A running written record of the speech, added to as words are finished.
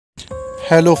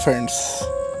Hello friends,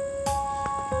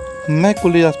 मैं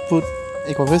कुली राजपूत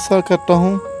एक और स्वागत करता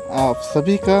हूँ आप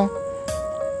सभी का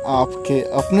आपके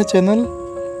अपने चैनल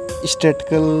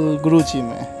स्टैटिकल गुरुजी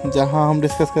में, जहाँ हम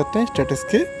डिस्कस करते हैं स्टैटिस्टिक्स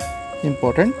के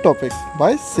important topics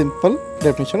bye simple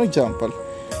definition example.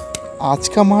 आज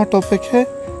का हमारा टॉपिक है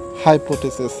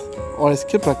हाइपोथेसिस और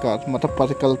इसके प्रकार, मतलब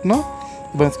परिकल्पना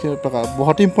व इसके प्रकार।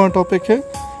 बहुत ही इंपॉर्टेंट टॉपिक है,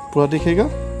 पूरा दिखेगा।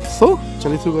 सो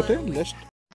चलिए शुरू करते हैं। लेट्स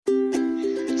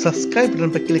सब्सक्राइब बटन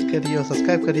पर क्लिक करिए और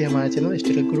सब्सक्राइब करिए हमारे चैनल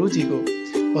स्टैटिस्टिकल गुरुजी को,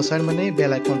 और साइड में नए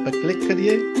बेल आइकॉन पर क्लिक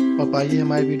करिए और पाइए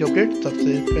हमारे वीडियो अपडेट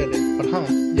सबसे पहले। और हाँ,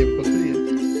 ये बिल्कुल फ्री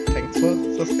है। Thanks for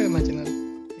subscribe my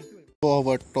channel.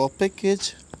 Our topic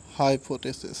is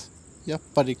hypothesis या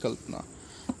परिकल्पना,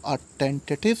 a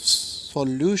tentative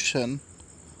solution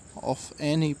of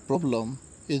any problem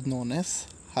is known as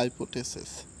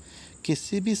hypothesis.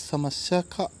 किसी भी समस्या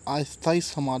का अस्थायी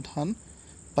समाधान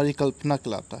परिकल्पना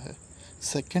कहलाता है।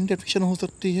 सेकेंड डेफिनेशन हो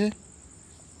सकती है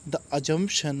the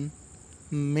assumption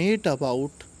made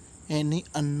about any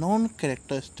unknown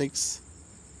characteristics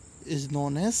is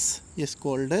known as is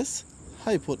called as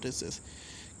hypothesis.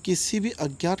 किसी भी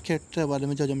अज्ञात कैरेक्टर के बारे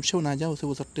में जो अजम्पशन बनाया जाए उसे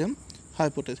बोल सकते हैं हम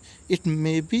हाइपोथेसिस। इट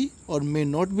मे बी और मे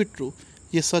नॉट बी ट्रू,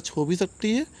 ये सच हो भी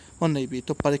सकती है और नहीं भी।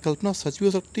 तो परिकल्पना सच भी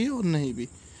हो सकती है और नहीं भी।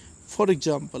 फॉर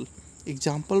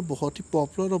एग्जाम्पल बहुत ही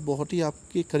पॉपुलर और बहुत ही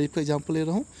आपके करीब का एग्जाम्पल ले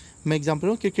रहा हूँ। मैं एग्जाम्पल ले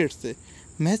रहा हूँ क्रिकेट से।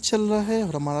 मैच चल रहा है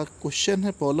और हमारा क्वेश्चन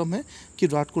है, प्रॉब्लम है कि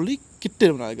विराट कोहली कितने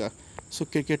रन बनाएगा। सो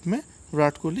क्रिकेट में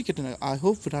विराट कोहली कितने बनाएगा। आई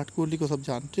होप विराट कोहली को सब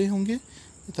जानते होंगे,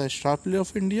 star player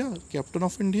of India, captain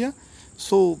of India.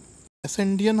 सो ऐसा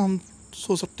इंडियन हम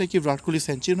सोच सकते हैं कि विराट कोहली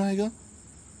सेंचुरी बनाएगा,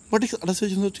 बट एक अलग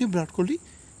सिचुएशन होती है विराट कोहली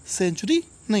सेंचुरी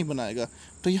नहीं बनाएगा।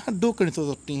 तो यहाँ दो कंडीशन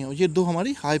हो सकती हैं और ये दो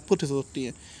हमारी हाइपोथेसिस होती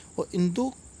हैं। और इन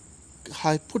दो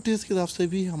हाइपोथेसिस के हिसाब से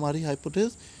भी हमारी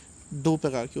हाइपोथेसिस दो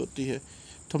प्रकार की होती है।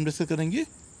 तो हम डिस्कस करेंगे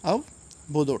अब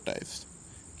वो दो टाइप्स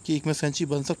कि एक में सेंचुरी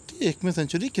बन सकती है, एक में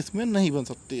सेंचुरी किस में नहीं बन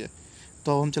सकती है।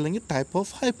 तो हम चलेंगे टाइप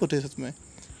ऑफ हाइपोथेसिस में।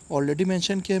 ऑलरेडी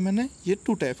मेंशन किया है मैंने, ये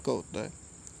टू टाइप का होता है।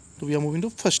 तो we are moving to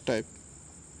first type,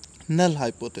 null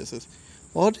hypothesis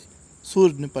और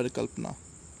शून्य परिकल्पना।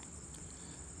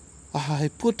 A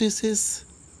hypothesis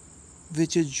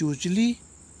which is usually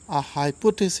a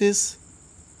hypothesis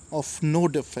of no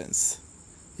difference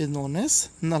is known as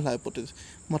null hypothesis।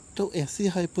 मतलब ऐसी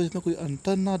हाइपोथेसिस में कोई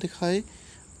अंतर ना दिखाए,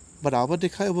 बराबर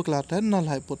दिखाए, वो कहलाता है null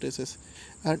hypothesis.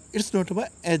 And it's note by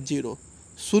H zero.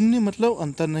 शून्य मतलब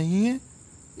अंतर नहीं है,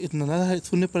 इतना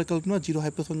शून्य परिकल्पना जीरो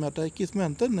हाइपोथेसिस में आता है कि इसमें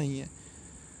अंतर नहीं है।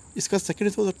 इसका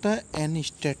सेकेंड हो सकता है any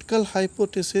statistical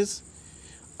hypothesis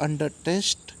under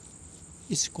test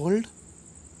is called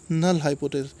null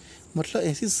hypothesis. मतलब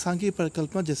ऐसी सांख्यिक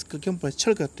परिकल्पना जिसका कि हम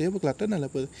परीक्षण करते हैं वो कहलाता है नल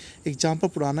हाइपोथेसिस। एग्जाम्पल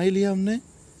पुराना ही लिया हमने।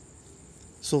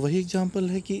 सो वही एग्जाम्पल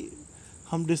है कि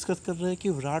हम डिस्कस कर रहे हैं कि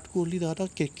विराट कोहली द्वारा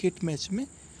क्रिकेट मैच में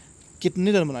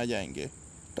कितने रन बनाए जाएंगे।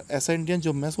 तो ऐसा इंडियन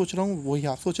जो मैं सोच रहा हूँ वही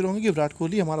आप सोच रहे होंगे कि विराट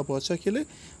कोहली हमारा बहुत अच्छा खेले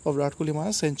और विराट कोहली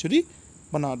हमारा सेंचुरी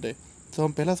बना दे। तो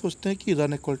हम पहला सोचते हैं कि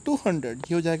रन इक्वल टू 100,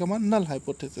 ये हो जाएगा हमारा नल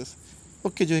हाइपोथेसिस।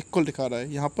 ओके, जो इक्वल दिखा रहा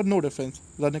है यहाँ पर no difference,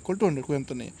 run equal to 100, कोई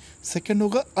अंतर नहीं है। सेकेंड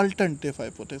होगा alternative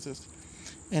hypothesis.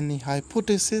 Any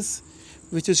hypothesis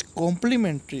which is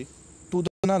complementary to the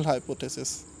null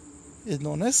hypothesis is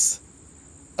known as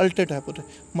alternative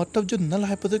hypothesis. मतलब जो नल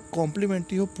हाइपोथेसिस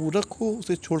कॉम्प्लीमेंट्री हो, पूरक हो,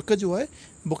 उसे छोड़कर जो है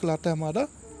वो कहलाता है हमारा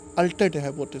अल्टरनेटिव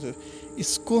हाइपोथेसिस।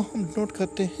 इसको हम नोट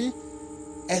करते हैं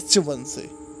H1 से।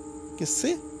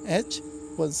 किससे?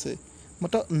 H1 से।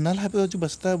 मतलब नल हाइपोथेसिस जो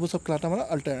बचता है वो सब कहलाता है हमारा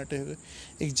अल्टरनेटिव है।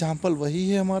 एग्जाम्पल वही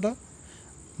है हमारा,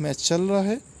 मैच चल रहा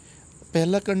है।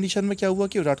 पहला कंडीशन में क्या हुआ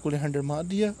कि विराट कोहली 100 मार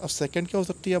दिया। अब सेकंड क्या हो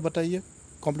सकती है आप बताइए,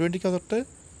 कॉम्प्लीमेंट्री क्या हो सकता है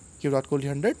कि विराट कोहली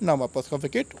 100 ना मार पास का,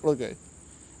 विकेट उड़ गए।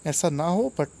 ऐसा ना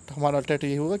हो, बट हमारा अल्टरनेटिव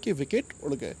ये होगा कि विकेट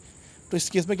उड़ गए। तो इस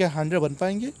केस में क्या 100 बन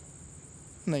पाएंगे?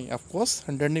 नहीं, ऑफकोर्स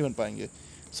 100 नहीं बन पाएंगे।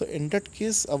 सो in that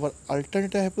case our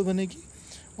alternative hypothesis बनेगी,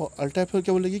 और अल्टरनेटिव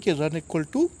क्या बोलेगी कि run equal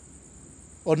to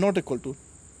or not equal to,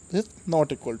 this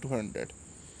not equal to 100.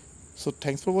 So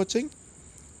thanks for watching.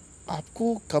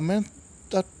 आपको comment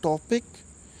the topic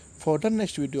for the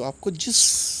next video. आपको जिस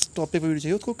टॉपिक पर वीडियो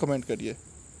चाहिए उसको कमेंट करिए,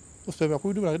 उस पर मैं आपको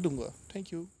वीडियो बना के दूंगा।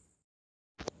 Thank you.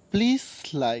 Please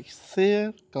like,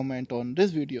 share, comment on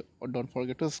this video और don't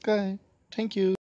forget to subscribe. Thank you.